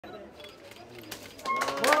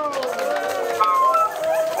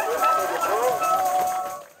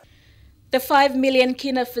The 5 million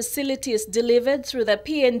kina facilities delivered through the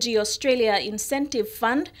PNG-Australia Incentive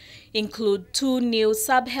Fund include 2 new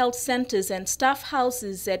sub-health centres and staff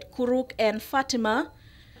houses at Kuruk and Fatima,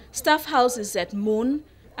 staff houses at Moon,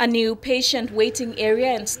 a new patient waiting area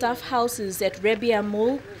and staff houses at Rebia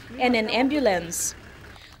Mul, and an ambulance.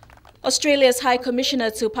 Australia's High Commissioner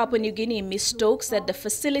to Papua New Guinea, Ms. Stokes, said the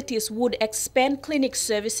facilities would expand clinic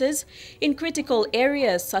services in critical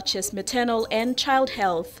areas such as maternal and child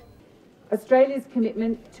health. Australia's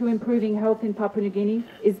commitment to improving health in Papua New Guinea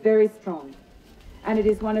is very strong, and it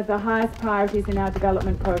is one of the highest priorities in our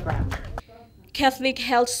development program. Catholic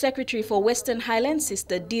Health Secretary for Western Highlands,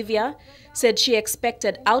 Sister Divya, said she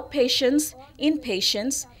expected outpatients,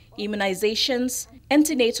 inpatients, immunizations,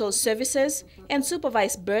 antenatal services, and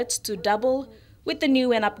supervised births to double with the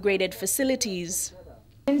new and upgraded facilities.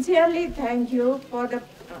 Sincerely thank you for the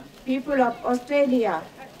people of Australia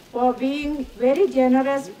for being very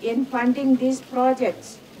generous in funding these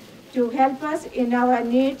projects to help us in our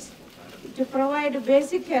needs to provide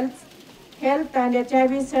basic health and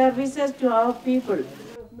HIV services to our people.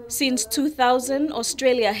 Since 2000,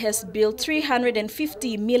 Australia has built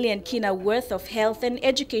 350 million kina worth of health and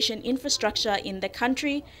education infrastructure in the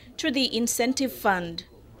country through the Incentive Fund.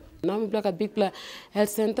 Now we have a big health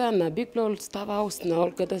center and a big staff house and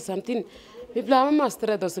all something. We have a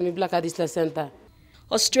master also we have this center.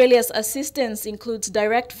 Australia's assistance includes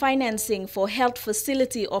direct financing for health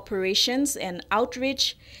facility operations and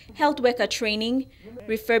outreach, health worker training,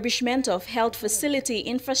 refurbishment of health facility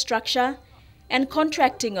infrastructure, and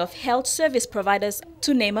contracting of health service providers,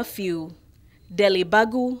 to name a few. Delhi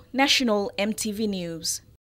Bagu, National MTV News.